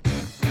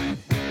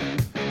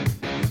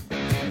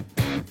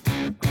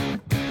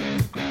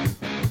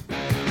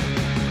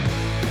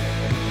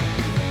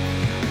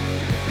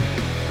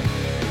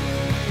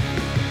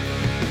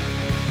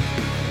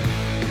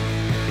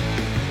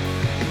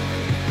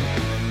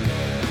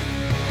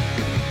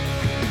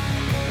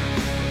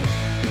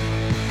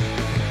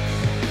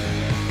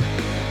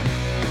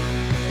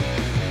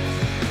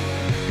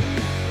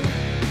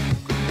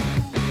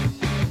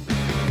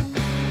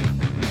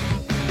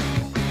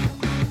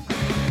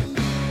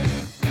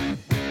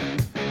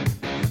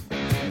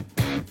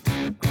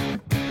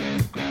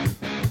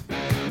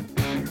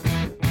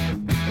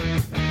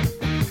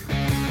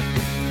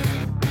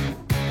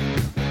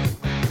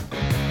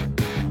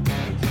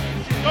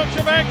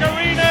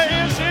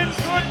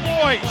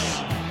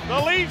choice. The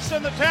Leafs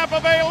and the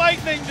Tampa Bay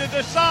Lightning to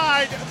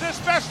decide this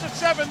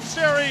best-of-7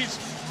 series,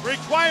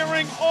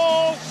 requiring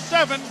all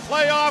 7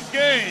 playoff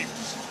games.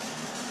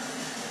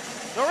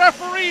 The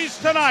referees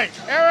tonight,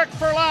 Eric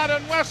Ferlat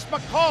and Wes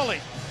McCauley.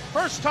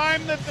 First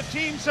time that the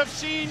teams have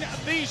seen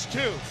these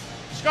two.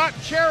 Scott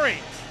Cherry,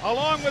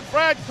 along with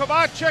Brad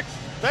Kovacic,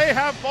 they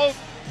have both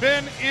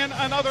been in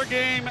another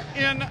game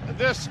in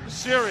this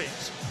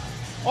series.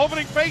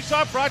 Opening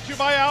face-off brought to you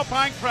by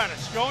Alpine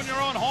Credits. You own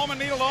your own home and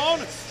need a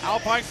loan?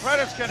 Alpine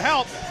Credits can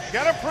help.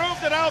 Get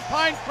approved at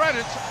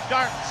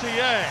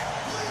alpinecredits.ca.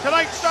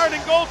 Tonight's starting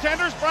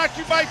goaltenders brought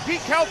to you by Peak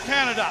Health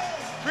Canada.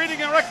 Treating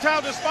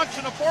erectile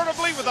dysfunction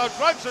affordably without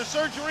drugs or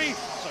surgery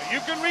so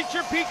you can reach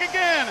your peak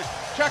again.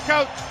 Check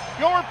out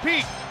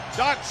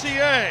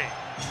yourpeak.ca.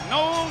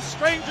 No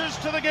strangers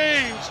to the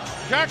games.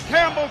 Jack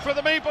Campbell for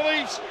the Maple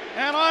Leafs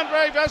and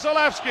Andrei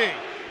Vasilevsky.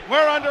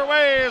 We're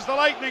underway as the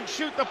Lightning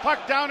shoot the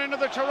puck down into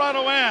the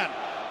Toronto end.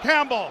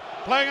 Campbell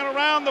playing it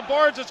around the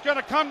boards. It's going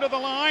to come to the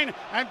line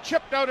and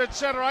chipped out at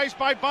center ice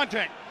by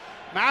Bunting.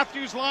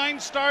 Matthews line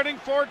starting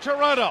for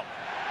Toronto.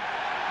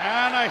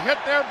 And a hit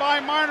there by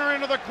Marner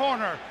into the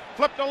corner.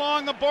 Flipped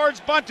along the boards,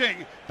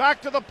 Bunting.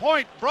 Back to the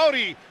point,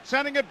 Brody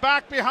sending it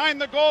back behind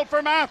the goal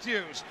for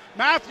Matthews.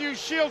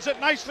 Matthews shields it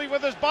nicely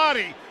with his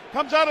body.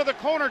 Comes out of the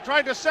corner,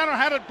 tried to center,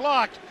 had it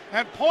blocked.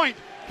 And Point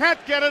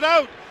can't get it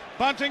out.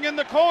 Bunting in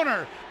the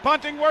corner.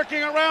 Bunting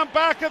working around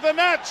back of the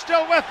net,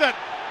 still with it.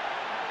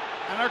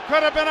 And there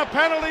could have been a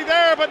penalty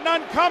there, but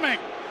none coming.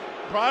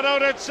 Brought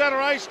out at center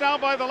ice now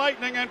by the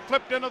Lightning and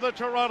flipped into the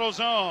Toronto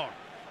zone.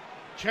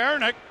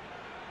 Chernik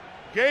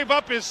gave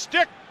up his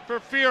stick for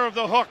fear of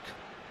the hook.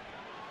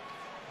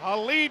 A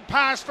lead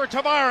pass for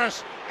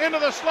Tavares into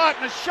the slot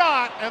and a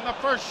shot, and the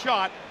first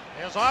shot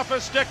is off a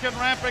stick and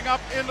ramping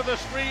up into the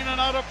screen and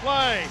out of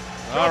play.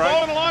 Joe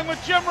Bowen along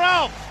with Jim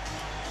Ralph.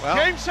 Well,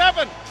 Game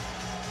 7.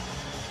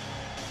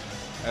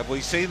 Have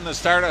we seen the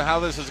start of how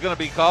this is going to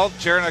be called?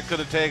 Chernik could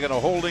have taken a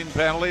holding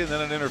penalty and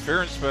then an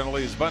interference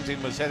penalty as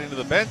Bunting was heading to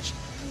the bench.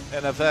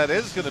 And if that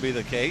is going to be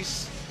the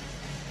case,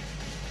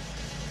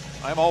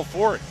 I'm all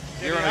for it.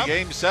 Here in a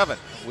Game 7.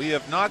 We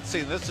have not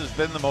seen, this has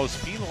been the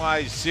most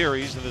penalized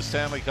series of the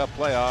Stanley Cup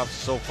playoffs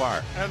so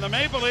far. And the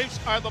Maple Leafs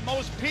are the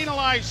most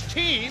penalized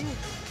team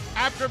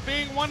after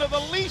being one of the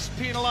least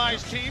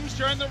penalized teams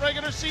during the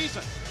regular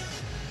season.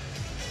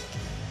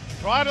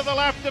 Draw to the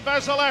left to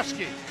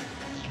Vasilevsky.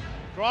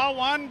 Draw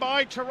one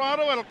by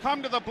Toronto. It'll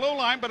come to the blue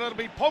line, but it'll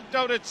be poked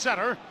out at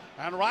center.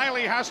 And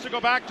Riley has to go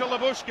back to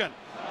Lyubushkin.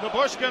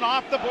 Lyubushkin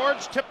off the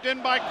boards, tipped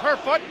in by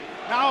Kerfoot.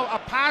 Now a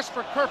pass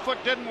for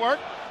Kerfoot didn't work.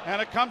 And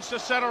it comes to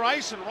center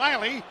ice, and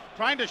Riley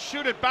trying to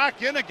shoot it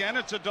back in again.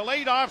 It's a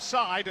delayed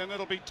offside, and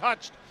it'll be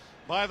touched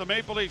by the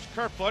Maple Leafs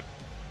Kerfoot,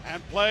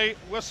 and play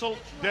whistled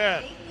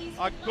dead.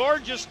 A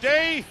gorgeous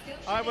day.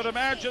 I would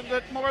imagine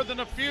that more than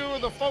a few of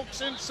the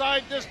folks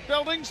inside this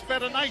building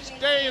spent a nice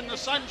day in the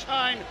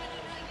sunshine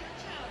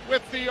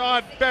with the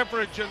odd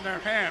beverage in their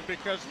hand,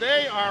 because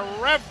they are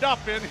revved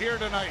up in here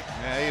tonight.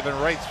 Yeah, even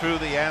right through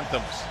the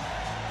anthems.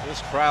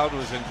 This crowd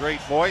was in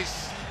great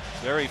voice.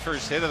 Very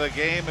first hit of the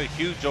game, a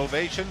huge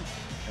ovation.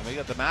 And we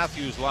got the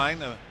Matthews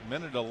line, a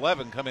minute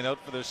 11 coming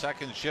out for their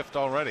second shift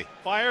already.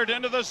 Fired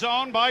into the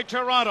zone by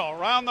Toronto.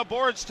 Around the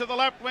boards to the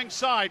left wing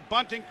side.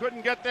 Bunting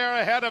couldn't get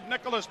there ahead of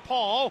Nicholas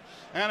Paul.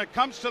 And it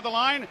comes to the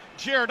line.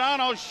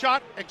 Giordano's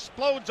shot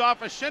explodes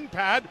off a shin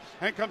pad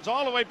and comes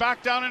all the way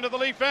back down into the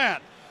Leaf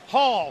end.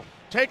 Hall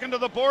taken to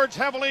the boards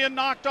heavily and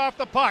knocked off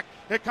the puck.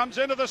 It comes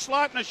into the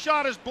slot and a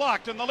shot is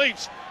blocked, and the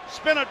Leafs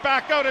spin it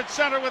back out at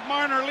center with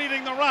Marner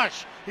leading the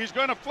rush. He's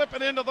going to flip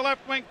it into the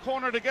left wing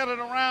corner to get it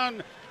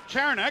around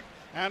Chernik,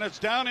 and it's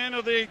down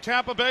into the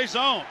Tampa Bay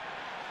zone.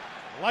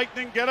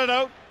 Lightning get it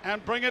out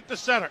and bring it to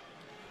center.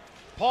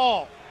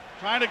 Paul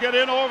trying to get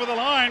in over the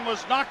line,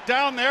 was knocked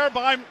down there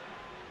by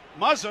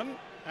Muzzin,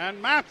 and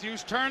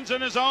Matthews turns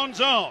in his own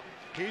zone.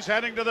 He's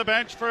heading to the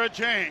bench for a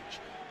change.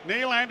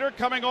 Nylander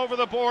coming over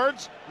the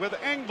boards with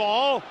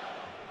Engvall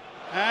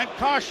and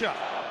Kasha.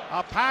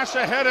 A pass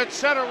ahead at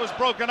center was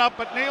broken up,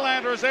 but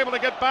Nylander is able to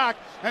get back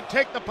and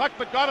take the puck,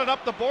 but got it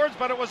up the boards,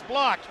 but it was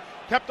blocked.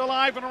 Kept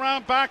alive and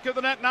around back of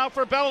the net now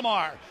for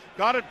Bellemare.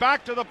 Got it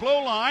back to the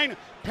blue line.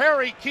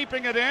 Perry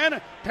keeping it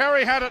in.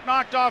 Perry had it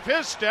knocked off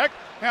his stick,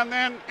 and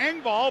then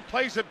Engvall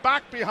plays it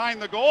back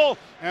behind the goal,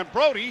 and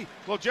Brody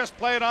will just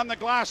play it on the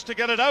glass to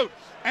get it out.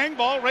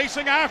 Engvall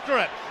racing after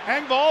it.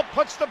 Engvall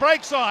puts the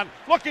brakes on,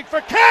 looking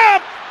for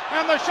Kemp,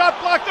 and the shot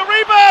blocked. The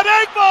rebound,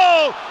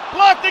 Engvall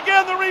blocked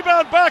again. The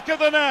rebound back of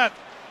the net.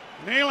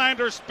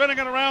 Nylander spinning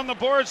it around the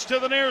boards to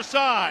the near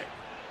side.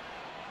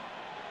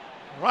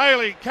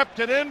 Riley kept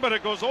it in, but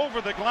it goes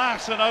over the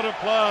glass and out of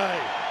play.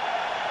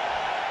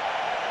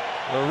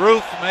 The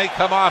roof may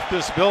come off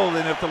this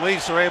building if the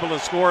Leafs are able to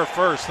score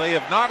first. They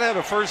have not had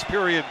a first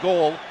period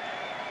goal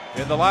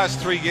in the last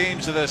 3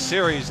 games of this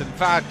series. In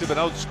fact, have been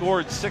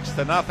outscored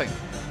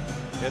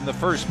 6-0 in the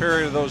first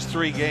period of those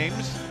 3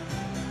 games.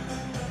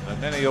 And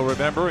many will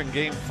remember in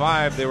Game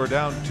 5 they were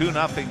down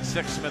 2-0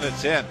 6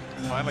 minutes in.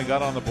 Finally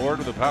got on the board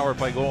with a power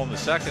play goal in the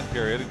second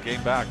period and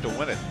came back to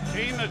win it.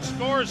 Team that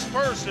scores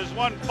first has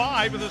won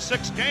 5 of the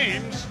 6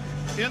 games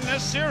in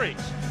this series.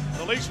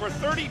 The Leafs were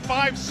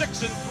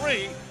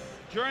 35-6-3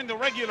 during the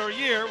regular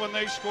year when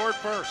they scored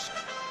first.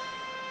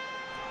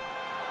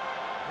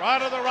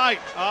 Right to the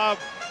right of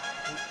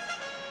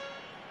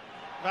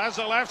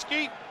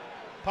Vasilevsky.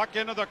 Puck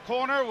into the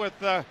corner with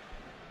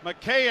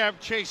Mikheyev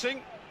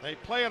chasing. They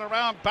play it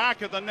around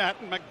back of the net,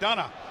 and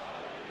McDonough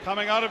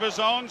coming out of his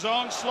own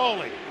zone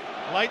slowly.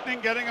 Lightning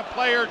getting a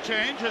player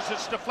change as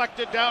it's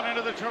deflected down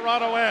into the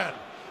Toronto end.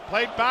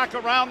 Played back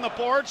around the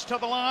boards to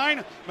the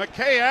line.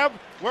 Mikheyev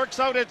works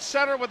out at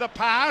center with a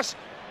pass.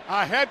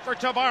 Ahead for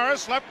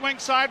Tavares, left wing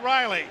side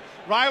Riley.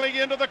 Riley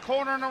into the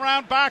corner and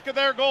around back of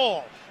their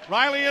goal.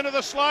 Riley into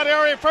the slot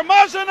area for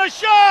Muzzin, a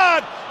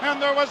shot!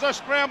 And there was a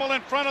scramble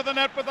in front of the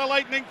net with the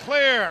Lightning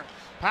clear.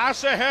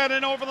 Pass ahead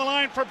and over the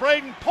line for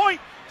Braden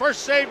Point.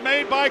 First save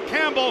made by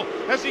Campbell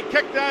as he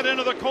kicked that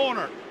into the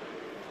corner.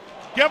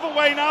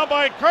 Giveaway now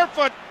by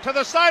Kerfoot to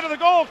the side of the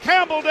goal.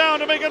 Campbell down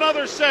to make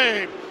another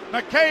save.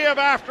 Mikheyev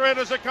after it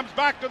as it comes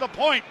back to the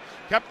point.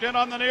 Kept in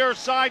on the near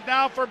side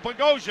now for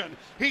Bogosian.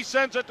 He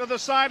sends it to the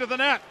side of the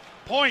net.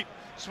 Point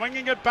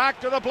swinging it back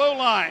to the blue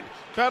line.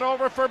 Fed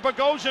over for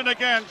Bogosian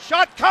again.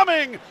 Shot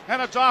coming,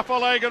 and it's off a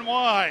leg and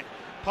wide.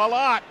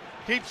 Palat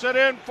keeps it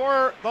in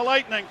for the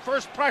Lightning.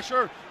 First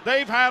pressure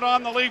they've had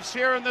on the Leafs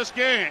here in this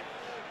game.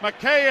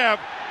 Mikheyev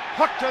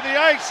hooked to the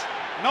ice.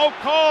 No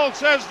call,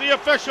 says the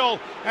official,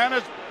 and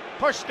it's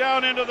pushed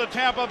down into the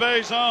Tampa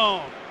Bay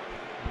zone.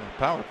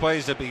 Power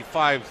plays would be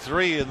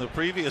 5-3 in the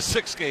previous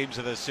 6 games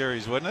of this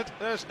series, wouldn't it?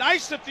 It's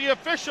nice that the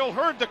official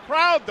heard the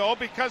crowd, though,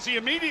 because he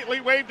immediately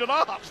waved it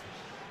off.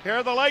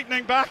 Here the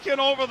Lightning back in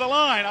over the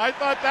line. I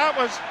thought that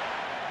was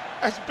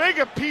as big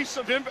a piece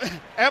of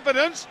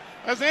evidence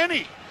as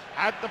any.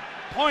 At the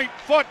point,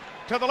 foot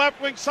to the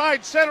left wing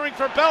side, centering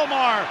for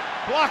Belmar.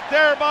 Blocked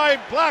there by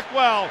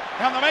Blackwell,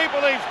 and the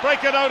Maple Leafs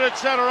break it out at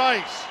center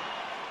ice.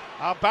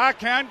 A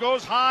backhand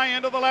goes high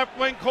into the left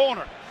wing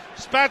corner.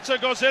 Spezza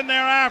goes in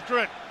there after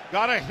it.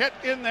 Got a hit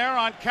in there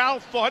on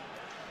Cal Foot.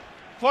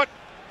 Foot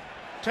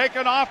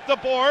taken off the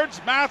boards.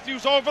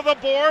 Matthews over the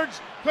boards.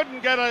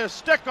 Couldn't get a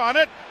stick on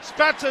it.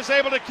 Spezza's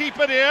able to keep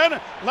it in.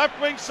 Left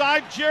wing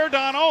side,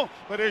 Giordano,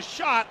 but his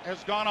shot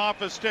has gone off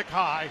his stick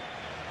high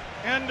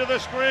into the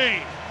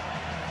screen.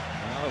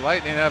 Well, the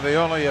Lightning have the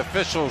only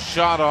official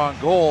shot on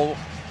goal,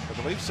 but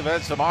the Leafs have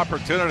had some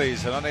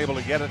opportunities and unable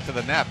to get it to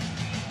the net.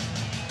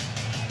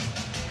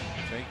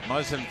 I think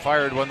Muzzin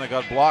fired one that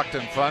got blocked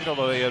in front,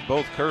 although they had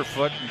both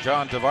Kerfoot and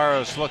John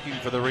Tavares looking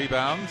for the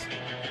rebounds.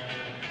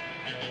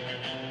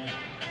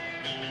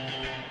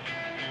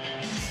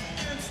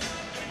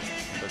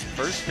 The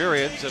first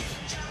periods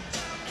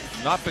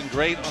have not been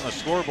great on the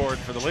scoreboard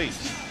for the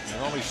Leafs. They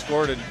only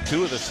scored in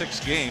 2 of the 6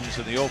 games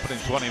in the opening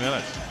 20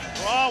 minutes.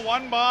 Draw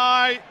won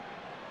by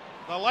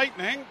the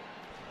Lightning.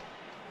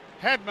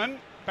 Hedman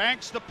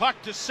banks the puck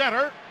to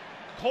center.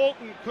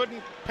 Colton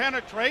couldn't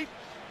penetrate.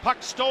 Puck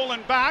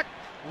stolen back.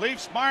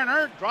 Leafs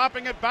Marner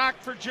dropping it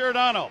back for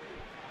Giordano.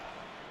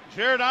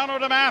 Giordano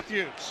to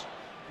Matthews.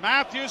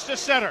 Matthews to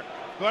center.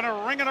 Going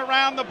to ring it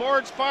around the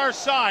board's far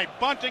side.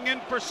 Bunting in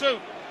pursuit.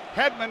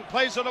 Hedman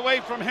plays it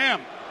away from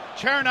him.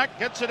 Chernak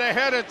gets it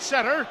ahead at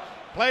center.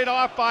 Played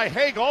off by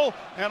Hagel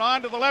and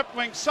onto the left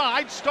wing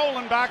side.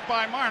 Stolen back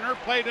by Marner.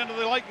 Played into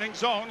the Lightning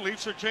zone.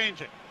 Leafs are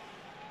changing.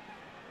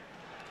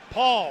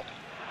 Paul.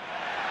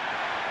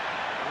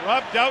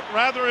 Rubbed out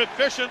rather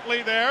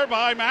efficiently there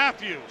by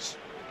Matthews.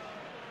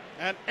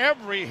 And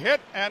every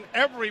hit and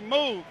every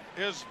move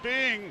is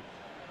being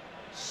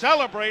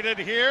celebrated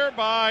here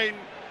by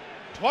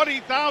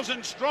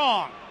 20,000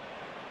 strong.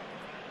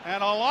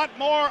 And a lot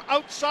more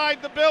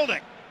outside the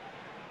building.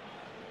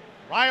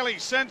 Riley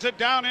sends it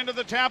down into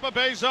the Tampa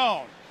Bay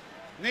zone.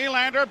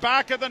 Nylander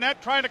back of the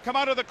net trying to come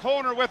out of the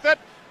corner with it.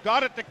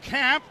 Got it to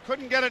Camp,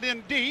 couldn't get it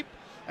in deep.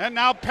 And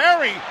now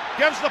Perry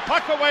gives the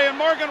puck away and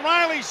Morgan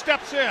Riley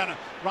steps in.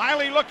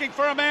 Riley looking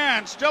for a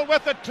man, still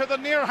with it to the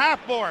near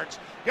half boards.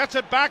 Gets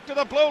it back to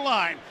the blue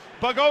line.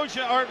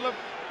 Bogosian, or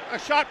a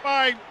shot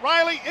by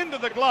Riley into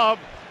the glove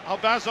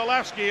of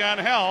Vasilevsky and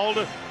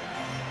held.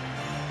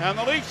 And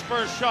the Leafs'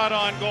 first shot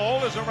on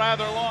goal is a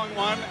rather long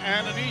one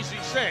and an easy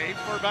save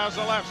for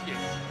Vasilevsky.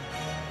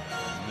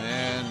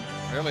 And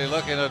really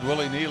looking at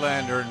Willie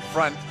Nylander in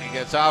front. He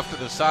gets off to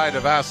the side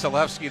of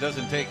Vasilevsky,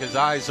 doesn't take his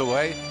eyes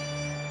away.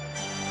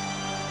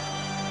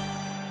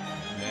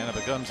 And it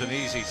becomes an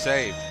easy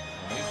save.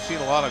 We've seen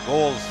a lot of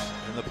goals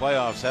in the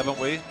playoffs, haven't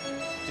we?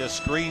 Just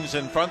screens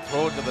in front,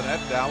 throw it to the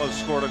net. Dallas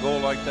scored a goal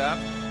like that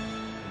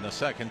in the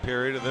second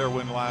period of their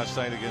win last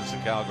night against the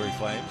Calgary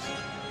Flames.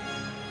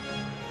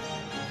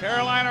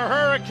 Carolina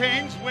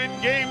Hurricanes win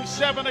Game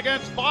 7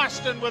 against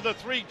Boston with a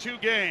 3-2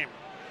 game.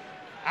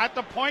 At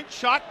the point,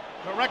 shot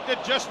directed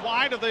just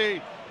wide of the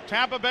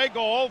Tampa Bay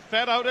goal,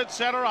 fed out at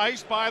center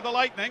ice by the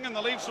Lightning, and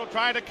the Leafs will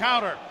try to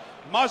counter.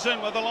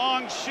 Muzzin with a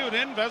long shoot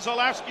in.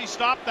 Vasilevsky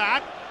stopped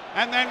that.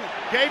 and then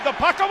gave the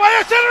puck away.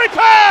 A centering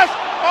pass!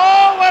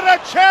 Oh, what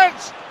a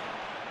chance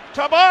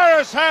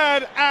Tavares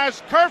had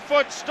as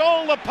Kerfoot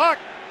stole the puck,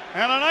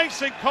 and an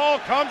icing call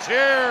comes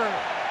here.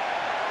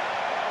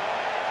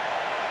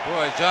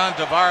 Boy, John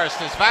Tavares,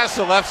 does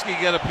Vasilevsky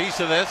get a piece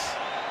of this?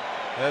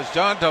 As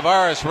John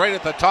Tavares, right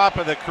at the top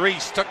of the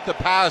crease, took the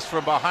pass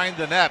from behind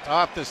the net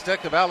off the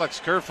stick of Alex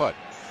Kerfoot,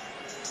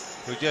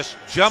 who just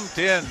jumped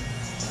in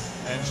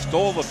and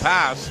stole the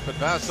pass. But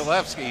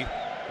Vasilevsky,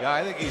 yeah,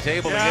 I think he's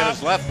able to get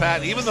his left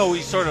pad, even though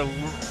he's sort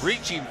of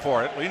reaching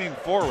for it, leaning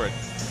forward,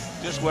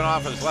 just went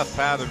off his left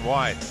pad and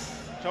wide.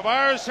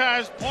 Tavares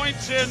has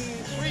points in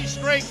 3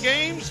 straight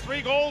games,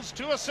 3 goals,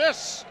 2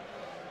 assists.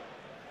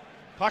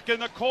 Puck in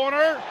the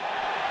corner.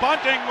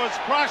 Bunting was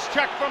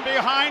cross-checked from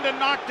behind and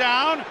knocked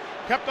down.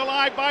 Kept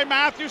alive by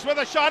Matthews with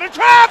a shot in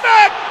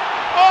traffic!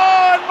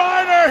 Oh, and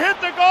Marner hit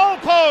the goal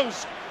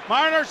post.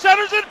 Marner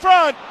centers in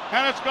front,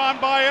 and it's gone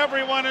by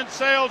everyone and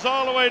sails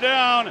all the way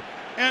down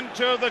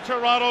into the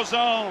Toronto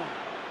zone.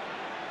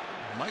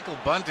 Michael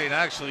Bunting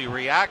actually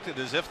reacted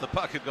as if the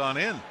puck had gone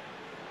in.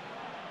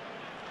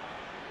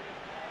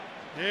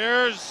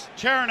 Here's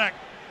Chernak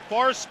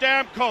for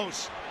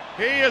Stamkos.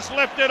 He is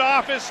lifted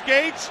off his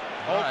skates.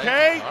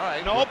 Okay, all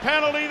right. No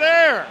penalty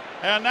there.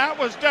 And that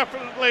was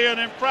definitely an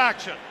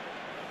infraction.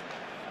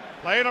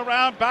 Played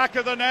around back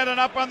of the net and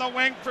up on the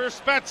wing for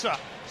Spezza.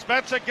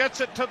 Spezza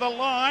gets it to the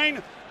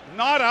line.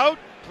 Not out.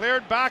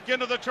 Cleared back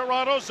into the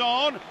Toronto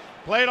zone.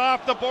 Played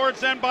off the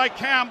boards then by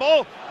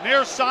Campbell.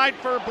 Near side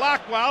for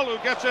Blackwell, who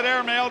gets it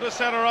airmailed to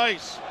center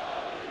ice.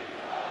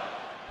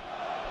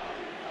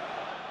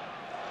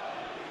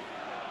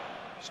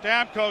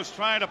 Stamkos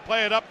trying to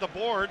play it up the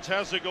boards,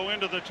 has to go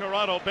into the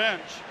Toronto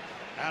bench.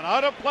 And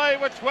out of play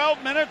with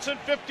 12 minutes and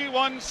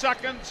 51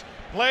 seconds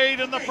played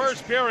in the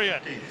first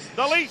period.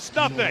 The Leafs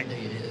nothing.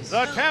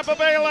 The Tampa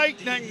Bay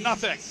Lightning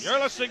nothing. You're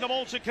listening to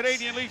Molson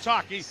Canadian Leafs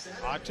Hockey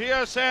on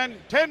TSN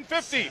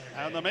 1050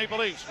 and the Maple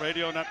Leafs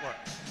Radio Network.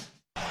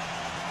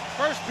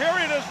 First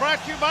period is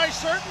brought to you by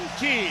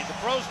CertainTeed, the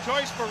pro's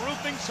choice for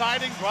roofing,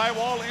 siding,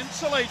 drywall,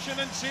 insulation,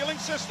 and ceiling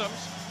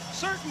systems.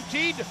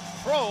 CertainTeed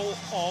Pro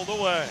all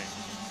the way.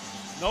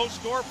 No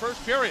score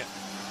first period.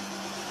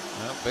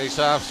 Well,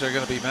 face-offs are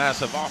going to be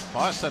massive.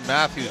 Austin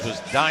Matthews was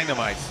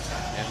dynamite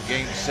in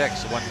Game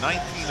 6, won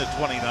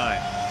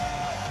 19-29.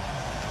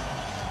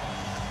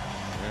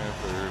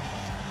 For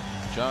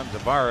John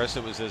Tavares,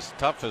 it was his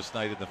toughest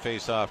night in the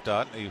face-off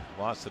dot, and he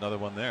lost another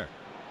one there.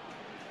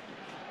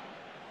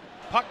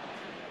 Puck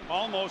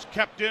almost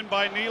kept in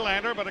by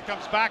Nylander, but it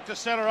comes back to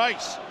center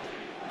ice.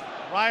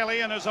 Riley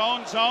in his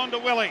own zone to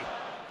Willie.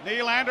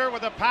 Nylander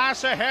with a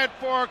pass ahead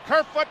for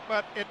Kerfoot,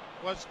 but it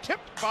was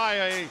tipped by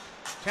a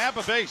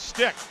Tampa Bay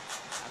stick,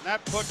 and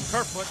that put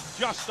Kerfoot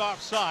just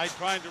offside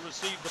trying to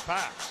receive the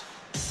pass.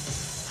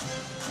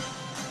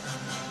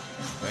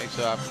 Face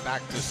off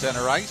back to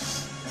center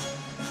ice.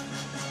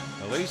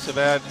 The Leafs have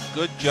had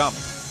good jump,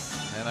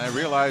 and I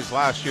realized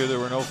last year there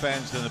were no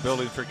fans in the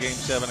building for Game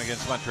 7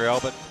 against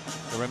Montreal, but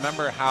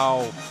remember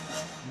how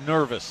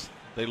nervous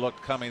they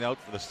looked coming out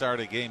for the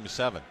start of Game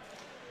 7.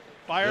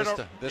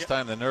 This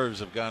time the nerves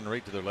have gone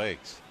right to their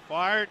legs.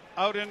 Fired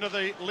out into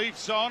the Leaf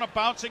zone, a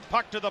bouncing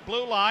puck to the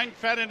blue line,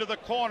 fed into the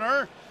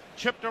corner,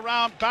 chipped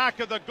around back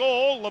of the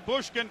goal.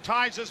 Lyubushkin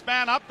ties his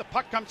man up. The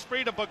puck comes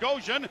free to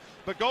Bogosian.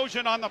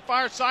 Bogosian on the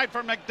far side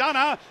for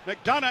McDonough.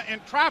 McDonough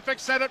in traffic,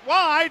 set it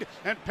wide,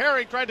 and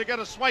Perry tried to get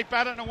a swipe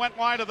at it and it went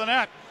wide of the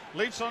net.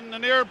 Leafs on the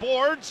near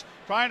boards,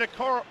 trying to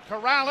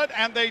corral it,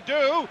 and they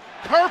do.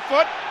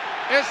 Kerfoot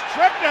is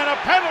tripped, and a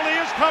penalty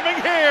is coming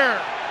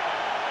here.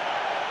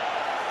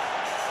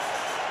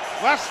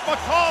 Wes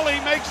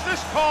McCauley makes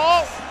this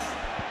call.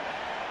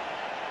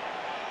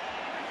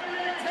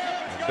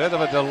 A bit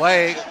of a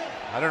delay.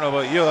 I don't know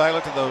about you. I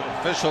looked at the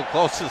official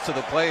closest to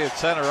the play at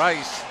center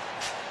ice.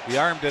 The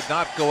arm did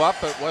not go up,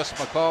 but Wes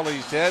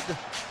McCauley's did.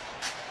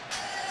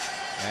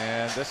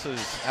 And this is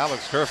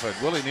Alex Kerfoot.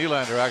 Willie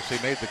Nylander actually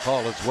made the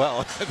call as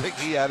well. I think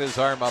he had his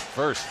arm up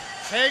first.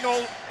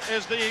 Hagel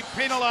is the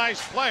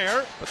penalized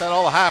player. But that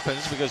all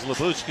happens because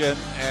Lyubushkin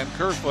and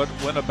Kerfoot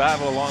win a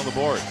battle along the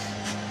boards.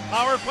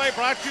 Power play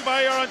brought to you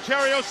by your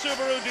Ontario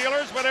Subaru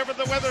dealers. Whatever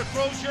the weather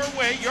throws your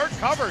way, you're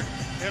covered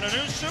in a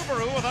new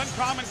Subaru with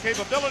uncommon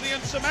capability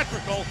and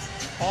symmetrical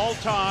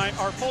all-time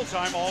or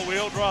full-time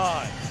all-wheel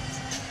drive.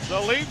 The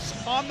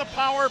Leafs on the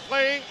power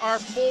play are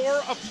 4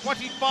 of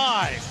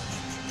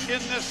 25 in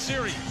this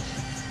series.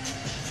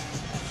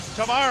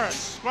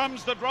 Tavares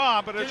scrums the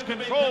draw, but it's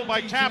controlled by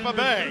Tampa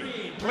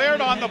Bay. Cleared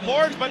on the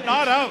boards, but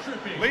not out.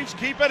 Leafs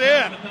keep it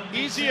in.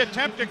 Easy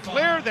attempt to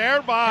clear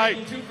there by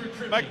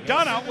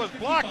McDonough, was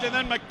blocked, and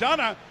then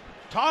McDonough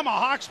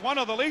tomahawks one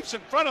of the Leafs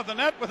in front of the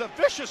net with a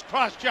vicious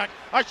cross-check.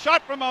 A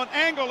shot from an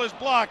angle is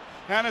blocked,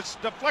 and it's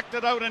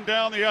deflected out and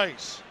down the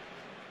ice.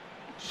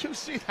 Did you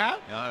see that?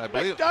 Yeah, I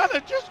believe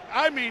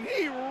McDonough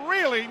he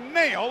really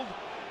nailed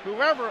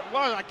whoever it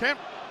was. I'm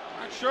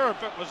not sure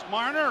if it was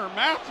Marner or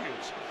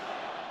Matthews.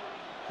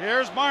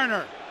 Here's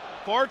Marner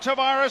for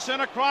Tavares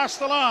and across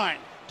the line.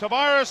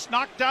 Tavares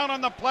knocked down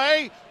on the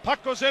play.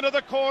 Puck goes into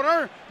the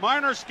corner.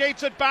 Marner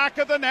skates it back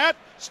of the net.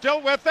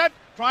 Still with it.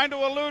 Trying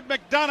to elude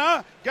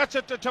McDonough. Gets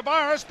it to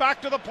Tavares.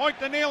 Back to the point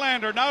to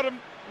Nylander. Now to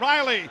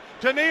Riley.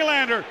 To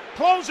Nylander.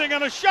 Closing,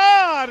 and a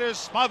shot is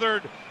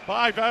smothered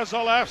by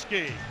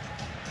Vasilevsky.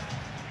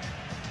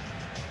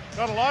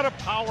 Got a lot of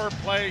power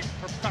play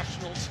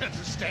professionals in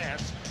the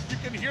stands. You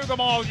can hear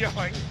them all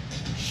yelling,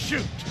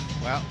 shoot.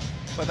 Well,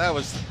 but that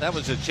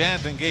was a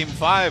chant in Game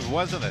 5,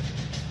 wasn't it?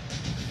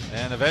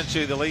 And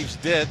eventually the Leafs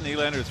did.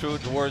 Nylander threw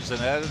it towards the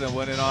net and it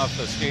went in off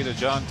the skate of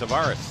John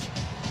Tavares.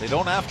 They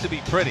don't have to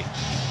be pretty.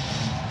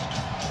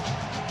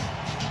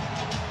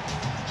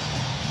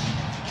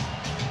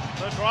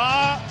 The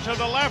draw to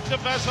the left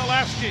of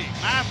Vasilevsky.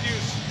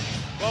 Matthews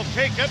will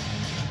take it.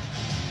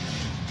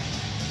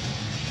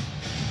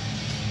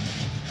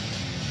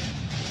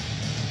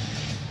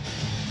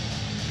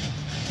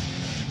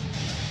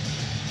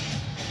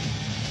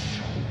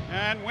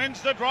 And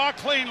wins the draw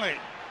cleanly.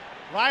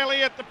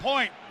 Riley at the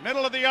point,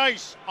 middle of the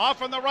ice,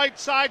 off on the right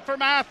side for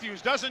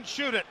Matthews, doesn't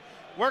shoot it,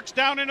 works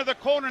down into the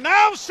corner,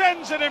 now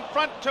sends it in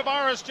front.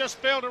 Tavares just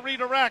failed to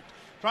redirect.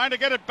 Trying to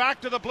get it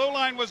back to the blue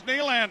line was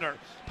Nylander.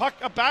 Puck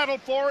a battle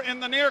for in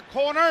the near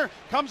corner,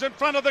 comes in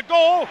front of the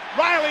goal.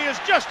 Riley is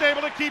just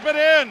able to keep it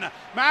in.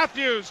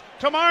 Matthews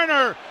to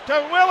Marner,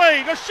 to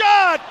Willie, the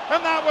shot,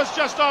 and that was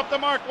just off the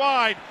mark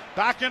wide.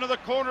 Back into the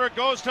corner it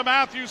goes to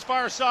Matthews,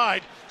 far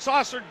side.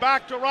 Saucered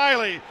back to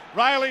Riley.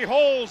 Riley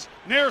holds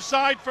near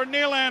side for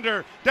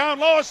Nylander. Down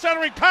low, a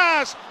centering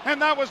pass,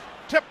 and that was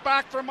tipped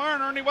back for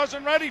Marner, and he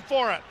wasn't ready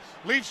for it.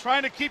 Leafs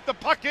trying to keep the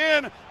puck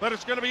in, but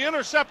it's going to be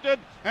intercepted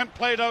and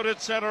played out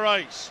at center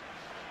ice.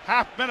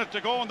 Half minute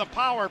to go in the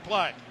power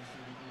play.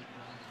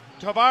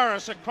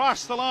 Tavares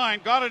across the line,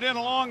 got it in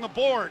along the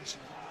boards.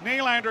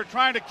 Nylander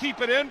trying to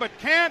keep it in, but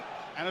can't,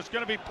 and it's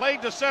going to be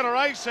played to center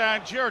ice,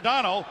 and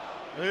Giordano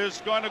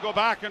is going to go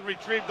back and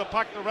retrieve the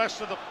puck. The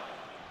rest of the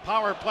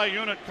power play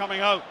unit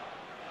coming out.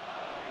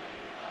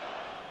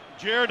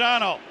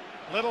 Giordano,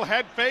 little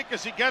head fake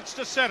as he gets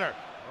to center.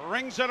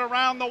 Rings it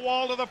around the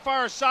wall to the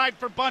far side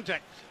for Bunting.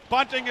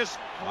 Bunting is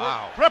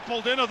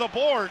crippled into the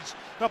boards.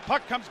 The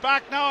puck comes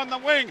back now on the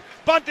wing.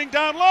 Bunting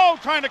down low,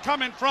 trying to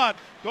come in front.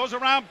 Goes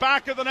around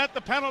back of the net.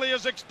 The penalty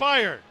is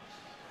expired.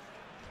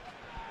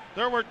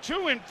 There were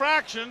 2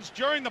 infractions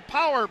during the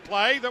power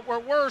play that were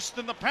worse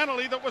than the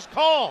penalty that was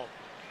called.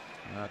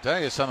 I'll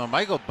tell you something,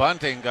 Michael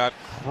Bunting got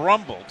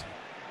crumpled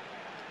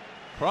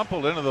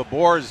into the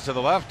boards to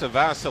the left of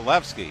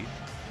Vasilevsky.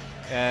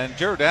 And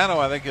Giordano,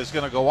 I think, is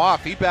going to go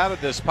off. He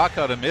batted this puck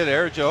out of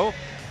midair, Joe.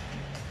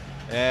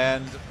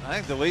 And I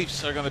think the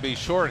Leafs are going to be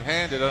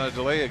short-handed on a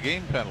delay of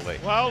game penalty.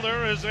 Well,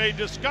 there is a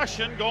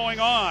discussion going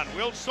on.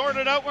 We'll sort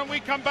it out when we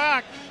come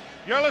back.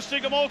 You're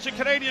listening to Molson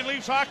Canadian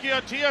Leafs Hockey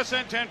on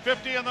TSN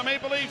 1050 and the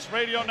Maple Leafs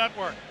Radio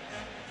Network.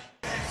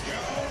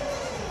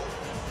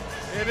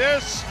 It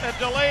is a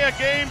delay of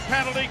game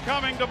penalty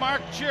coming to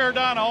Mark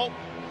Giordano.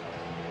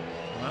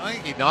 I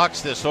think he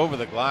knocks this over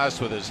the glass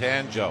with his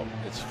hand, Joe.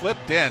 It's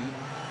flipped in,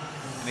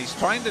 and he's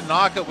trying to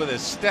knock it with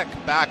his stick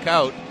back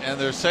out, and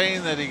they're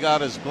saying that he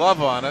got his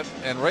glove on it,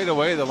 and right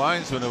away the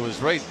linesman, who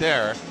was right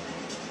there,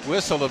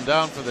 whistled him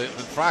down for the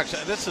infraction.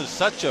 This is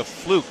such a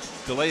fluke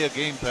delay of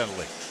game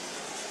penalty.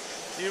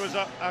 He was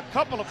a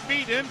couple of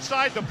feet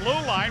inside the blue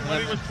line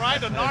when he was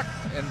trying to knock.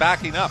 And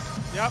backing up.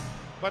 Yep.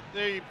 But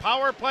the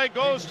power play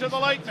goes to the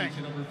Lightning.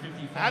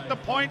 At the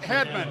point,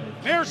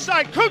 Hedman. Near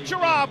side,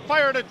 Kucherov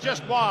fired it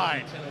just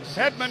wide.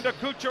 Hedman to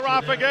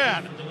Kucherov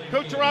again.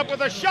 Kucherov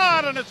with a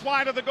shot, and it's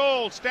wide of the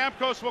goal.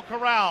 Stamkos will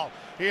corral.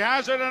 He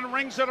has it and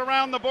rings it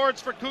around the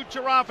boards for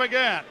Kucherov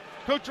again.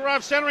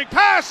 Kucherov centering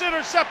pass,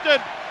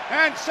 intercepted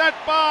and sent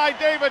by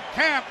David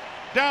Kampf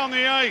down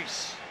the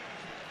ice.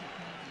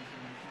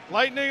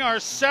 Lightning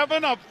are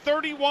 7 of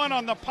 31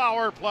 on the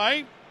power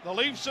play. The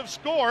Leafs have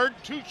scored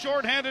 2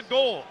 shorthanded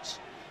goals.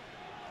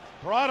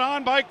 Brought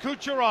on by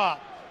Kucherov.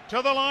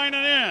 To the line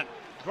and in.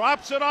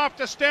 Drops it off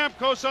to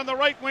Stamkos on the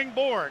right wing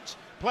boards.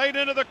 Played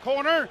into the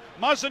corner.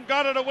 Muzzin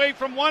got it away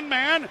from one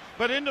man,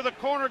 but into the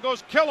corner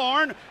goes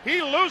Killorn.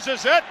 He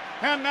loses it,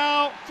 and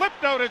now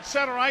flipped out at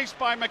center ice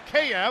by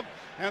Mikheyev,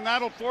 and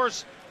that'll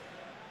force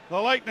the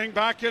Lightning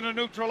back into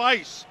neutral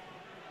ice.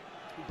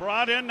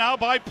 Brought in now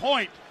by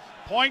Point.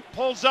 Point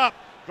pulls up,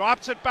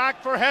 drops it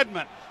back for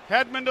Hedman.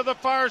 Hedman to the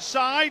far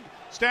side.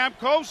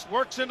 Stamkos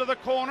works into the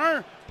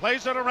corner,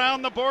 plays it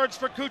around the boards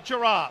for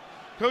Kucherov.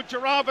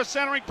 Kucherov, a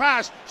centering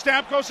pass.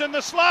 Stamkos in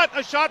the slot,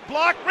 a shot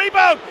blocked,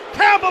 rebound.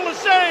 Campbell is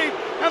saved,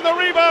 and the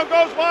rebound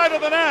goes wide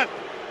of the net.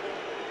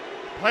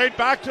 Played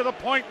back to the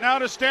point now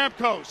to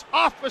Stamkos.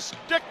 Off a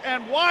stick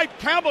and wide.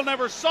 Campbell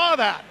never saw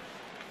that.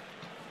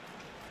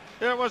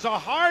 It was a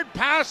hard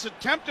pass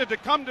attempted to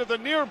come to the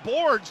near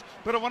boards,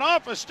 but it went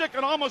off a stick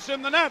and almost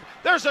in the net.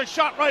 There's a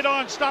shot right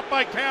on, stopped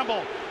by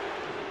Campbell.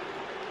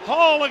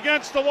 Hall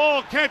against the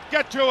wall, can't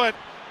get to it.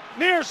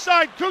 Near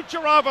side,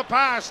 Kucherov a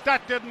pass,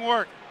 that didn't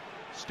work.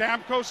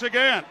 Stamkos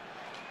again.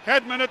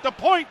 Hedman at the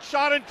point,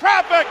 shot in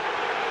traffic.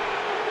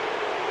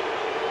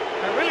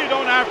 I really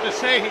don't have to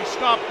say he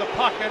stopped the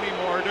puck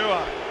anymore, do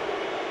I?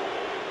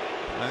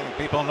 I think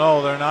people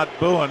know they're not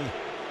booing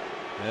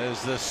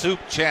as the soup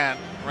chant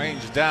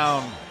rains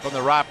down from the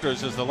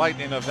Raptors as the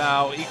Lightning have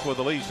now equaled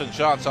the Leafs in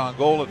shots on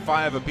goal at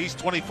 5 apiece.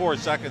 24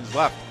 seconds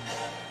left,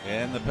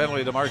 and the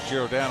penalty to Mark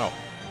Giordano.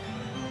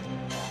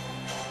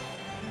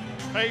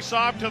 Face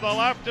off to the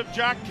left of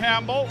Jack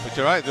Campbell. But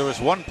you're right, there was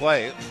one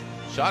play,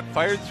 shot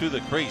fired through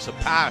the crease, a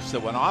pass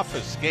that went off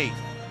his skate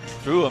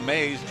through a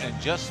maze and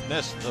just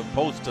missed the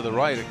post to the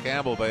right of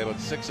Campbell by about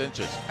 6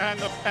 inches. And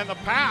the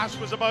pass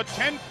was about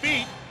 10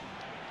 feet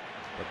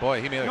but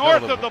boy, he made a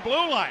north of the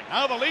blue line.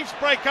 Now the Leafs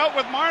break out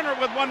with Marner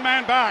with one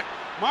man back.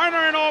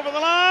 Marner in over the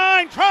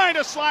line, trying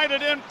to slide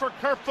it in for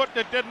Kerfoot.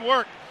 It didn't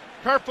work.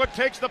 Kerfoot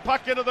takes the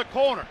puck into the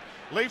corner.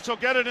 Leafs will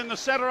get it in the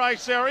center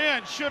ice area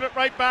and shoot it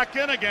right back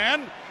in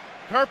again.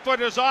 Kerfoot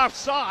is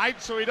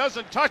offside, so he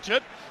doesn't touch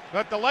it.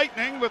 But the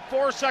Lightning, with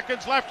 4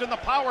 seconds left in the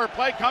power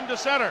play, come to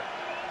center.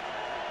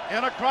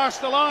 In across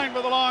the line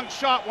with a long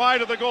shot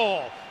wide of the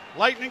goal.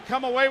 Lightning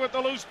come away with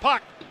the loose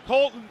puck.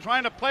 Colton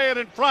trying to play it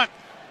in front.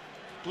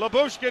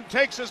 Lyubushkin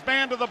takes his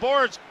man to the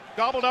boards,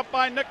 gobbled up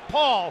by Nick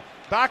Paul.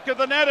 Back of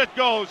the net it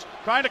goes.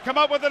 Trying to come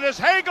up with it is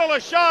Hagel, a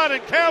shot,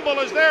 and Campbell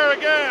is there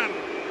again.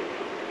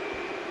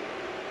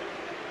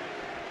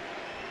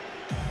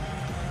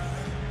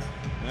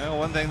 Well,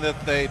 one thing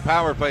that the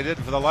power play did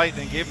for the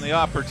Lightning, gave them the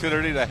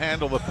opportunity to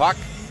handle the puck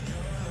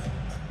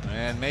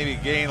and maybe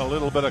gain a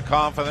little bit of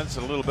confidence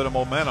and a little bit of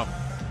momentum.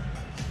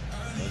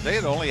 They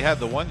had only had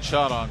the one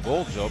shot on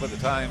goal, Joe, by the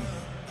time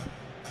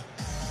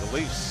the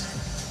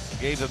Leafs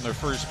gave them their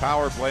first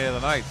power play of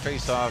the night.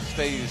 Faceoff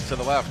stays to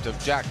the left of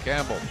Jack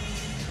Campbell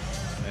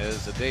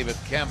as the David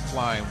Kemp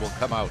line will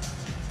come out.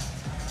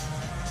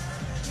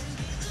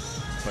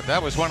 But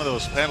that was one of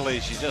those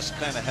penalties you just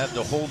kind of had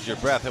to hold your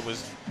breath. It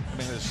was, I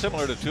mean, it's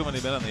similar to too many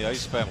men on the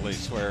ice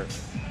penalties where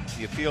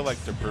you feel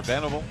like they're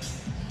preventable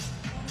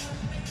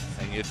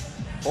and you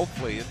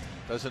hopefully it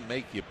doesn't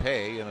make you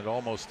pay, and it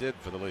almost did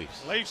for the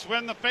Leafs. Leafs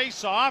win the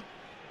face-off.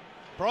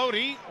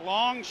 Brody,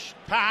 long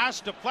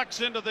pass,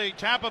 deflects into the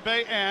Tampa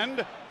Bay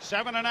end.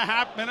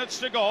 7.5 minutes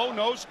to go.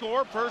 No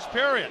score, first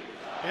period.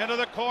 Into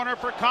the corner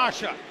for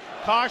Kasha.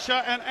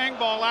 Kasha and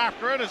Engvall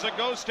after it as it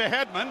goes to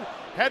Hedman.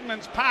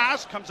 Hedman's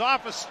pass comes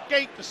off a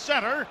skate to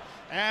center,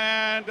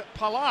 and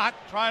Palat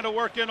trying to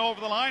work in over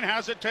the line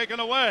has it taken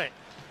away.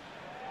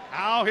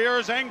 Now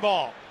here's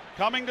Engvall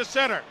coming to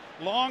center.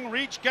 Long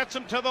reach gets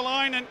him to the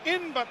line and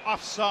in, but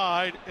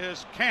offside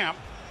is Camp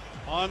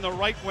on the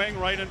right wing,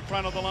 right in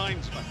front of the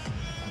linesman.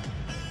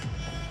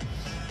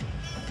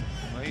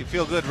 Well, you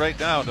feel good right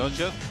now, don't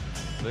you?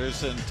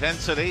 There's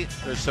intensity,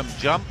 there's some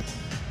jump.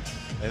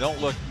 They don't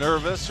look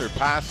nervous or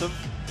passive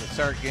to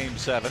start game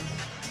 7.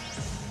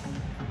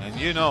 And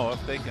you know,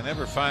 if they can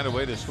ever find a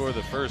way to score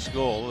the first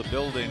goal,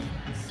 the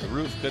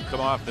roof could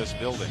come off this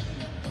building.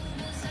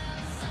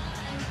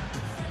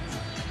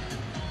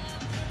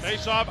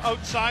 Face-off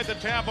outside the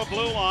Tampa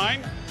blue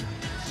line.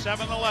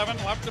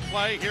 7:11 left to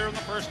play here in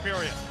the first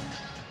period.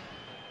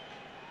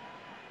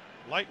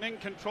 Lightning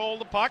control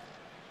the puck,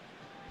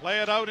 play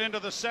it out into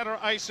the center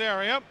ice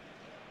area,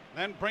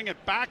 then bring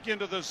it back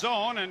into the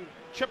zone and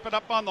chip it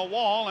up on the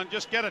wall and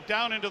just get it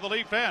down into the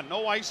Leaf end.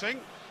 No icing.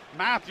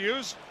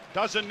 Matthews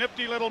does a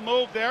nifty little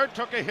move there,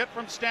 took a hit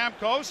from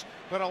Stamkos,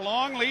 but a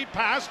long lead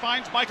pass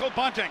finds Michael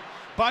Bunting.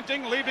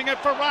 Bunting leaving it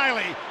for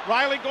Riley.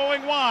 Riley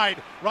going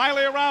wide.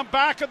 Riley around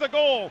back of the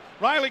goal.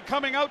 Riley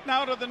coming out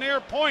now to the near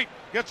point.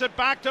 Gets it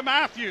back to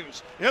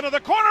Matthews. Into the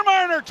corner.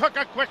 Marner took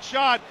a quick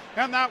shot,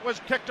 and that was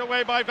kicked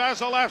away by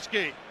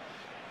Vasilevsky.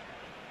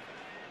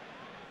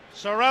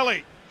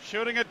 Cirelli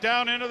shooting it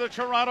down into the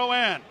Toronto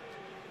end.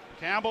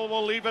 Campbell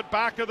will leave it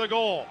back of the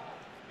goal.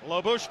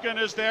 Lyubushkin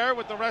is there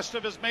with the rest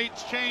of his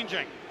mates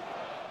changing.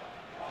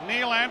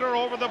 Nylander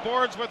over the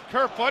boards with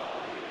Kerfoot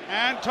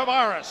and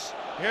Tavares.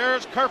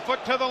 Here's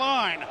Kerfoot to the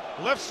line.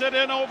 Lifts it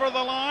in over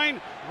the line.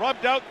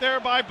 Rubbed out there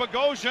by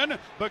Bogosian.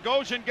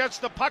 Bogosian gets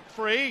the puck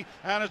free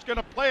and is going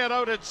to play it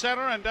out at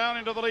center and down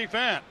into the Leaf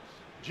end.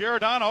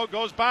 Giordano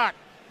goes back.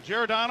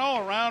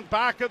 Giordano around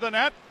back of the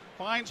net.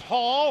 Finds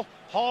Hall.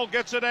 Hall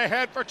gets it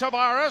ahead for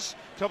Tavares.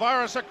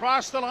 Tavares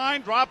across the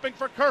line, dropping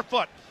for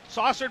Kerfoot.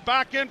 Saucered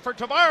back in for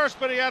Tavares,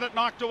 but he had it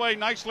knocked away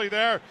nicely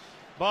there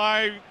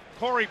by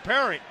Corey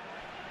Perry.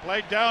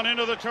 Played down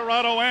into the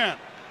Toronto end.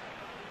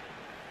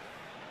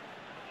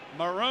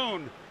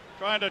 Maroon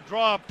trying to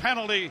draw a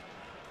penalty,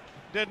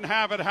 didn't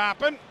have it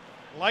happen.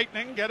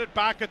 Lightning get it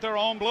back at their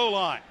own blue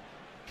line.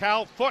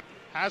 Cal Foote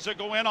has it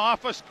go in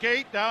off a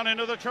skate down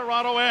into the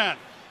Toronto end.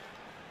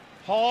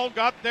 Hall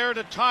got there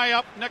to tie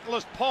up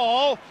Nicholas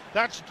Paul.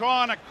 That's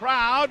drawn a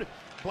crowd.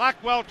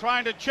 Blackwell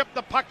trying to chip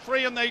the puck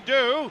free, and they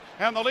do.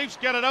 And the Leafs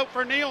get it out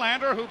for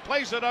Nylander, who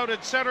plays it out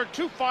at center,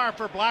 too far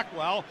for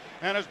Blackwell,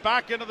 and is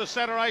back into the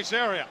center ice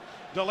area.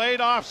 Delayed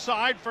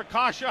offside for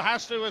Kasha,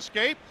 has to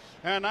escape,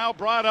 and now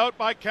brought out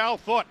by Cal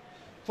Foote.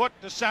 Foote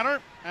to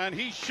center, and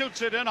he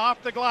shoots it in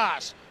off the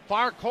glass.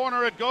 Far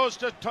corner it goes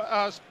to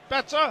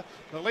Spezza.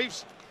 The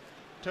Leafs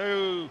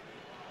to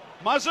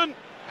Muzzin,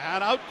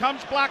 and out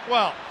comes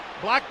Blackwell.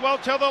 Blackwell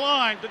to the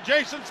line to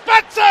Jason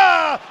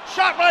Spezza.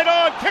 Shot right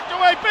on, kicked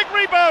away, big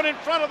rebound in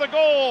front of the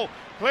goal.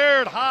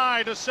 Cleared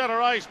high to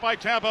center ice by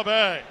Tampa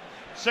Bay.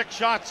 6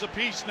 shots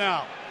apiece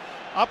now.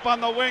 Up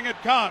on the wing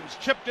it comes,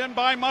 chipped in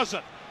by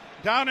Muzzin.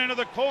 Down into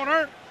the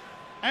corner,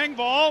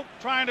 Engvall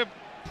trying to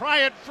pry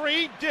it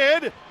free,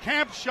 did.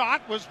 Camp's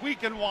shot was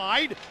weak and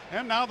wide,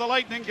 and now the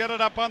Lightning get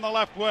it up on the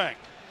left wing.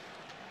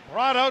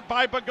 Brought out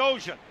by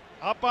Bogosian.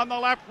 Up on the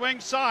left wing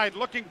side,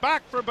 looking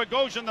back for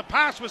Bogosian. The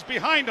pass was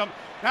behind him.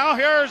 Now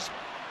here's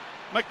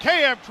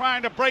Mikheyev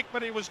trying to break,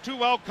 but he was too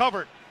well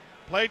covered.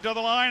 Played to the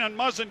line, and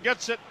Muzzin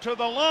gets it to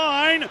the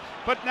line,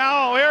 but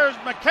now here's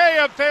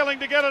Mikheyev failing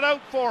to get it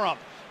out for him.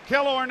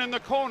 Killorn in the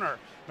corner.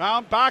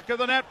 Round back of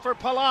the net for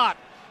Palat.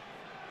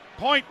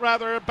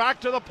 Back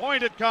to the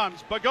point it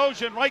comes.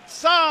 Bogosian right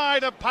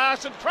side of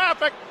pass and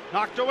traffic.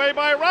 Knocked away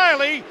by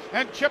Riley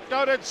and chipped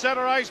out at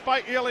center ice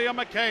by Ilya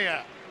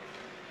Mikheyev.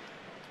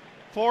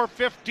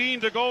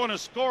 4:15 to go in a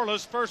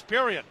scoreless first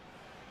period.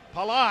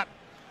 Palat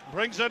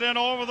brings it in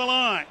over the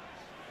line.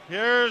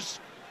 Here's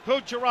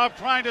Kucherov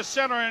trying to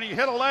center, and he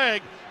hit a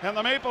leg, and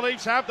the Maple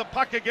Leafs have the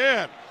puck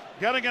again.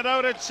 Getting it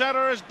out at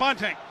center is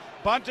Bunting.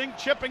 Bunting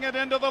chipping it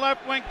into the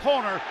left wing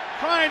corner,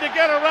 trying to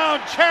get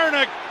around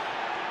Chernik.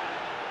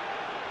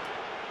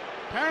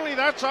 Apparently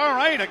that's all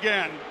right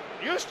again.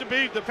 Used to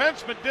be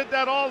defensemen did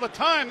that all the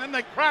time, then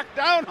they cracked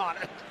down on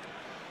it.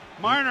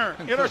 Marner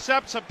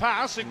intercepts a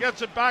pass and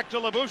gets it back to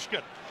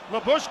Lyubushkin.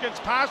 Lyubushkin's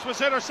pass was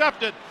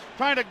intercepted,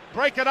 trying to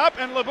break it up,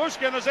 and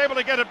Lyubushkin is able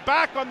to get it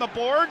back on the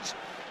boards,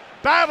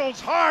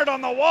 battles hard on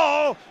the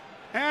wall,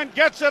 and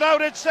gets it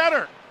out at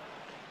center.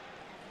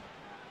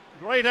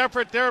 Great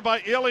effort there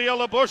by Ilya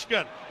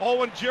Lyubushkin.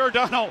 Owen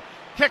Giordano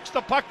kicks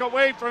the puck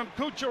away from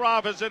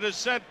Kucherov as it is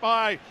sent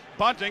by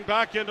Bunting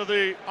back into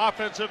the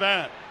offensive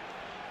end.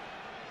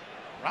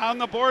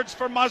 Round the boards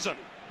for Muzzin.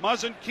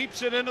 Muzzin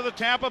keeps it into the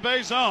Tampa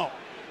Bay zone.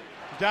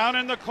 Down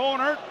in the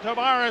corner,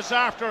 Tavares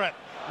after it.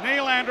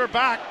 Nylander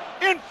back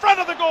in front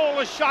of the goal.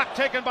 A shot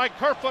taken by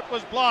Kerfoot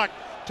was blocked.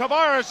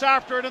 Tavares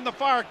after it in the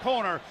far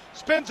corner.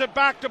 Spins it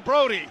back to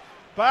Brody.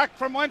 Back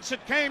from whence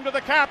it came to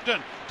the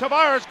captain.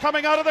 Tavares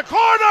coming out of the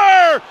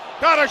corner.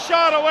 Got a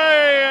shot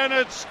away, and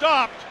it's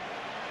stopped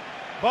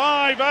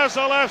by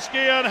Vasilevsky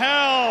and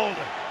held.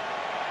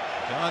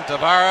 John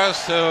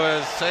Tavares, who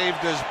has saved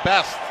his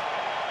best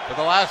for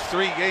the last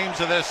 3 games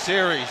of this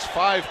series.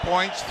 5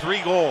 points,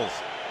 3 goals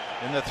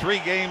in the 3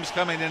 games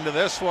coming into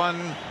this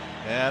one,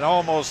 and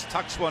almost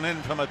tucks one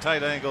in from a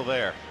tight angle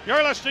there.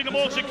 You're listening to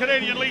Molson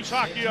Canadian Leafs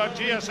Hockey on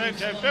GSN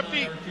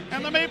 1050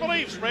 and the Maple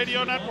Leafs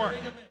Radio Network.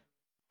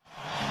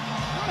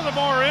 One of the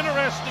more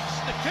interesting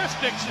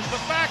statistics is the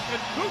fact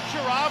that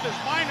Kucherov is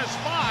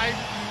 -5,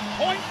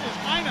 Point is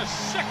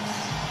 -6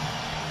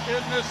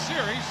 in this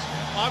series.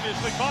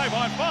 Obviously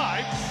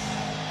 5-on-5.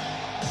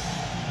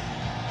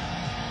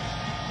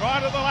 Draw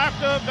to the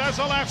left of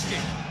Vasilevsky.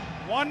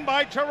 Won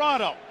by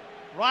Toronto.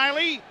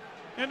 Riley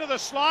into the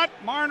slot.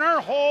 Marner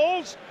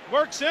holds.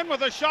 Works in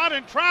with a shot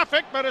in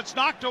traffic, but it's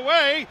knocked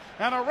away.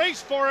 And a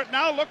race for it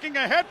now, looking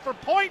ahead for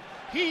Point.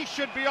 He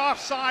should be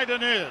offside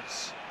and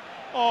is.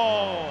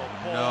 Oh,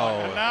 boy.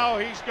 No. And now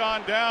he's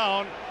gone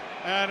down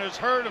and has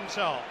hurt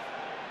himself.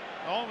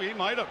 Oh, he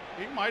might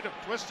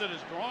have twisted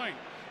his groin.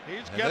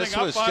 He's getting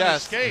up on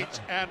his skates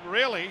and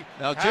really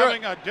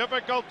having a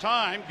difficult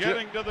time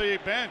getting to the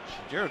bench.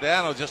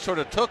 Giordano just sort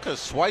of took a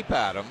swipe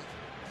at him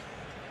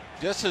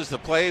just as the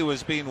play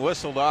was being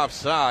whistled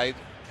offside,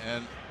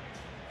 and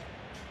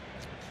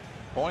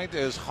Point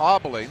is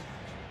hobbling.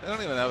 They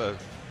don't even have a...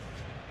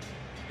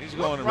 He's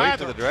going right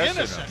to the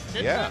dressing room.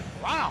 Yeah.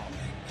 Wow.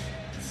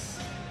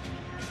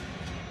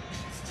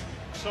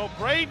 So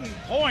Braden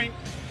Point...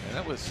 And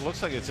that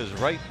looks like it's his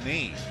right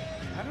knee.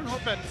 I don't know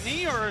if a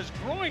knee or his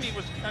groin. He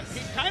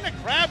kind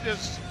of grabbed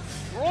his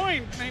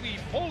groin. Maybe he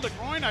pulled a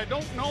groin. I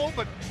don't know,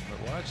 but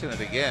we're watching it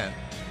again.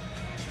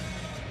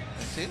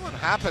 And see what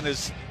happened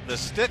is the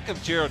stick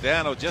of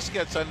Giordano just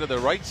gets under the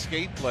right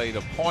skate blade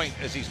of Point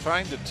as he's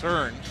trying to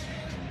turn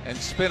and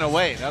spin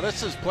away. Now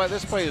this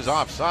play is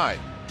offside.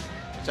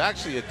 It's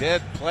actually a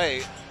dead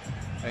play.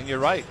 And you're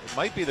right, it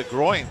might be the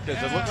groin,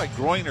 because it looked like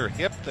groin or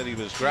hip that he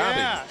was grabbing.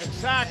 Yeah,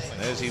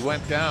 exactly. As he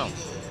went down.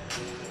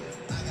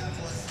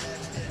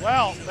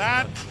 Well,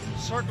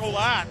 circle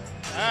that.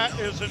 That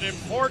is an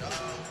important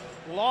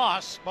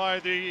loss by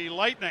the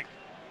Lightning.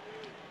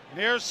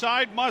 Near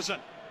side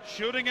Muzzin,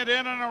 shooting it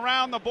in and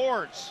around the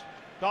boards.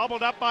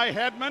 Gobbled up by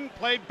Hedman,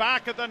 played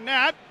back at the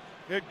net.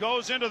 It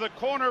goes into the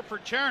corner for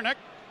Chernik,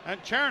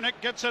 and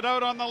Chernik gets it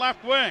out on the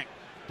left wing.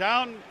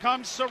 Down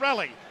comes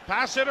Cirelli.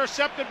 Pass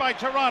intercepted by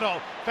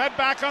Toronto. Fed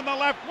back on the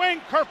left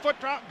wing. Kerfoot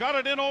got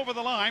it in over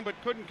the line,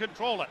 but couldn't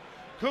control it.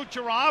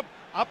 Kucherov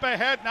up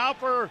ahead now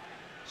for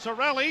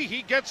Cirelli.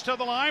 He gets to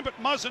the line, but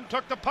Muzzin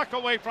took the puck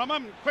away from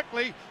him and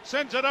quickly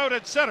sends it out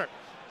at center.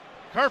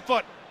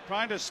 Kerfoot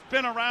trying to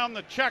spin around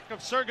the check of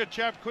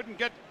Sergachev. Couldn't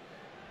get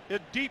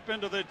it deep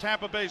into the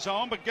Tampa Bay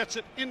zone, but gets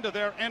it into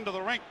their end of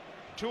the rink.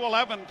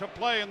 2:11 to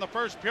play in the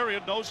first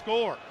period. No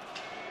score.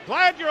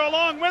 Glad you're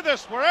along with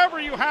us wherever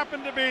you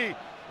happen to be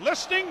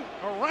listening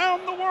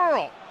around the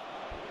world.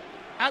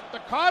 at the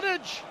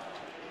Cottage.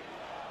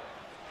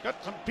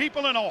 Got some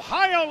people in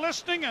Ohio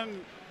listening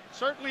and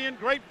certainly in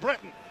Great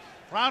Britain.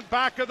 Round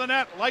back of the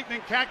net,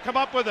 Lightning can't come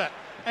up with it.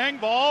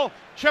 Engvall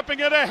chipping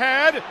it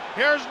ahead.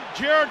 Here's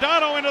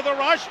Giordano into the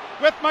rush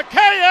with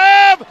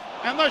Mikheyev,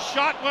 and the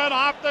shot went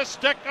off the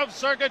stick of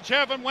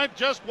Sergachev and went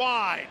just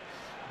wide.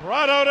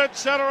 Brought out at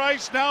center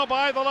ice now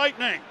by the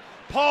Lightning.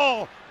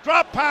 Paul,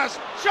 drop pass,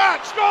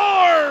 shot,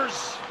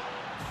 scores!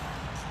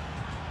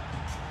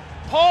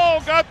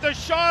 Paul got the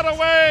shot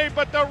away,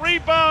 but the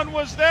rebound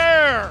was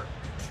there.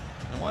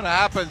 And what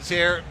happens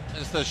here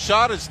is the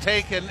shot is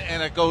taken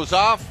and it goes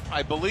off,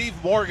 I believe,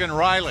 Morgan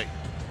Rielly.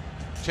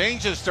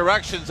 Changes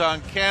directions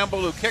on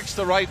Campbell, who kicks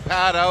the right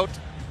pad out.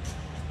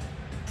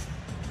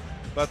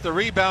 But the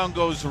rebound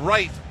goes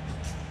right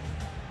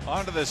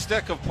onto the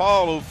stick of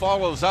Paul, who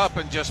follows up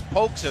and just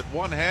pokes it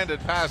one-handed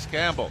past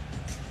Campbell.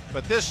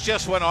 But this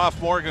just went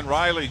off Morgan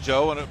Rielly,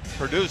 Joe, and it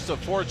produced a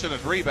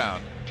fortunate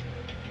rebound.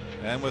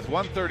 And with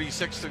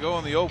 1:36 to go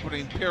in the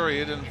opening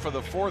period, and for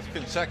the fourth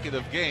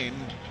consecutive game,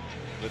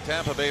 the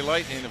Tampa Bay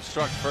Lightning have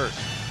struck first.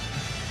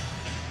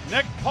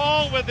 Nick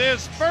Paul with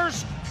his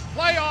first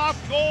playoff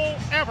goal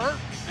ever,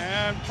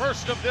 and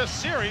first of this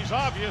series,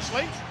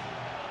 obviously.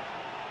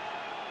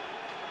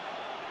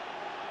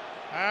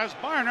 As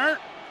Marner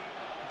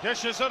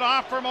dishes it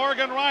off for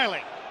Morgan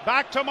Rielly.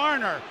 Back to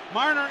Marner.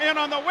 Marner in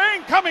on the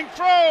wing, coming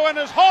through, and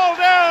is hauled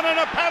down, and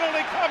a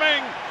penalty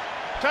coming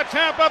to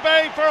Tampa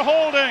Bay for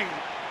holding.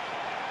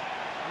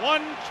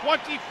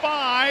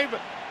 1:25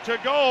 to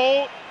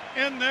go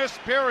in this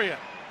period.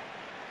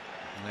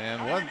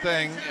 And one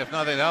thing, if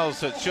nothing else,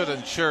 that should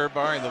ensure,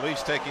 barring the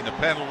Leafs taking a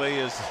penalty,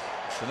 is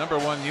the number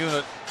one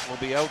unit will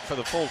be out for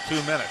the full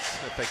 2 minutes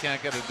if they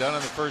can't get it done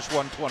in the first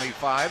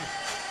 1:25.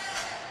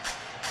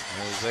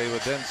 As they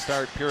would then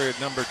start period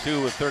number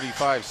 2 with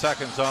 35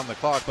 seconds on the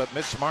clock. But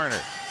Mitch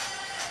Marner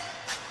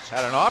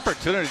had an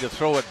opportunity to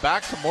throw it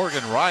back to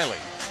Morgan Rielly,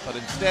 but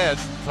instead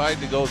tried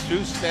to go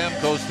through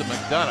Stamkos to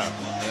McDonough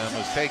and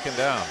was taken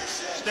down.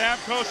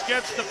 Stamkos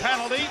gets the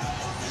penalty.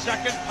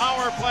 Second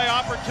power play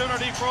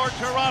opportunity for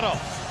Toronto.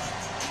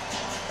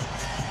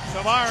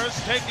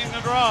 Tavares taking the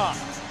draw.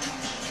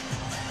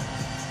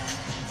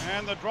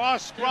 And the draw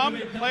scrum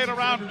played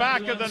around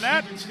back of the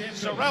net.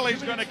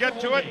 Cirelli's going to get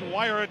to it and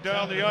wire it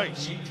down the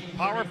ice.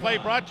 Power play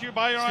brought to you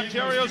by your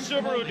Ontario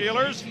Subaru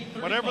dealers.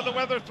 Whatever the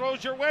weather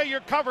throws your way,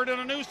 you're covered in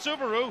a new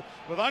Subaru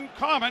with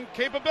uncommon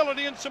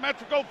capability and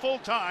symmetrical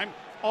full-time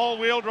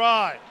all-wheel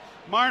drive.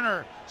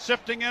 Marner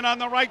sifting in on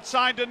the right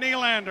side to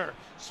Nylander.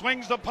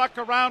 Swings the puck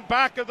around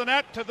back of the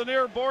net to the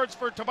near boards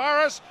for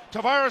Tavares.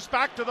 Tavares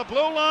back to the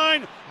blue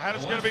line, and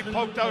it's going to be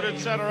poked out at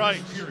center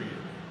ice.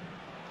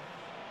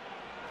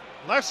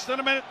 Less than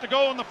a minute to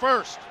go in the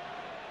first.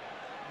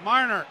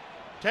 Marner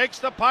takes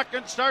the puck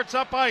and starts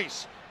up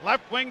ice.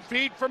 Left wing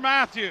feed for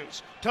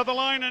Matthews. To the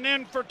line and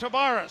in for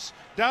Tavares.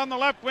 Down the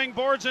left wing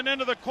boards and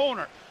into the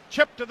corner.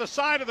 Chip to the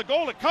side of the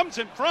goal. It comes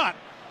in front.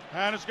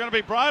 And it's going to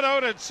be brought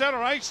out at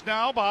center ice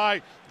now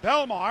by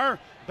Bellemare.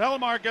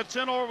 Bellemare gets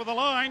in over the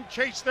line.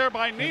 Chased there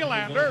by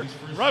Nylander.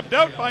 Rubbed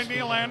out by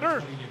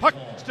Nylander. Puck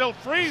still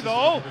free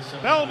though.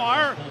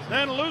 Bellemare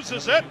then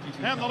loses it.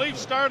 And the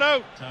Leafs start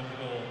out.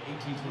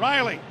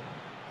 Rielly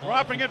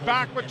dropping it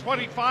back with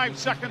 25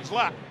 seconds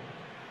left.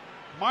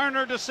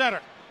 Marner to center.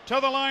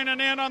 To the line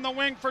and in on the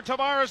wing for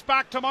Tavares.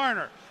 Back to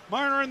Marner.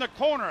 Marner in the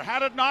corner.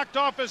 Had it knocked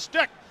off his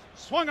stick.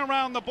 Swung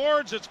around the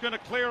boards. It's going to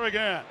clear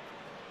again.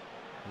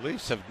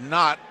 Leafs have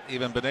not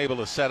even been able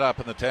to set up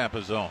in the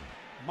Tampa zone.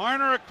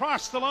 Marner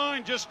across the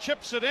line, just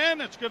chips it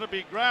in. It's going to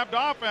be grabbed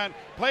off and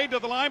played to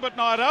the line, but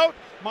not out.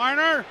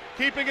 Marner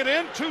keeping it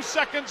in. 2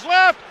 seconds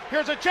left.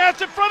 Here's a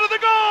chance in front of the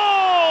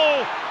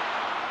goal.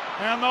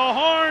 And the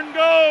horn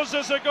goes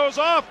as it goes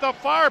off the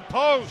far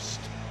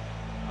post.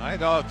 I'm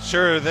not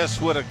sure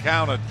this would have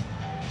counted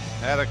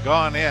had it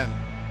gone in.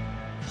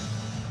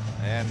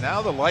 And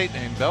now the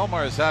Lightning,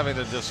 Bellemare is having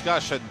a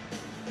discussion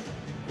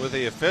with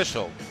the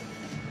official.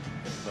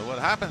 But what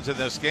happens in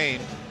this game,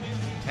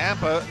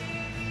 Tampa,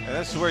 and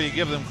this is where you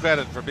give them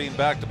credit for being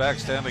back-to-back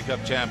Stanley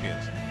Cup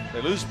champions.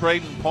 They lose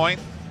Brayden Point.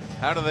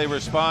 How do they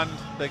respond?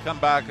 They come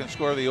back and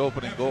score the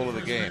opening goal of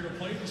the game.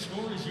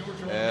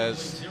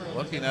 As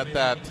looking at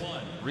that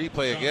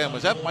replay again,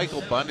 was that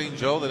Michael Bunting,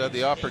 Joe, that had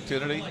the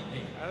opportunity?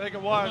 I think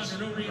it was.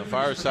 On the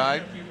far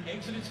side.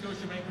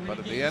 But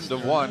at the end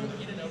of one,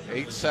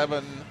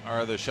 8-7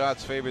 are the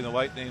shots favoring the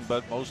Lightning,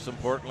 but most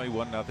importantly,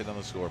 1-0 on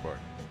the scoreboard.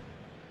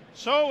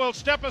 So we'll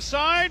step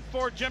aside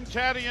for Jim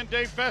Taddy and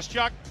Dave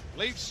Feschuk.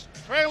 Leafs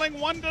trailing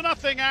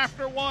 1-0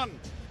 after one.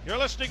 You're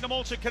listening to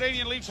Molson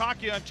Canadian Leafs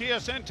Hockey on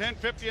TSN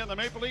 1050 on the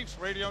Maple Leafs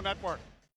Radio Network.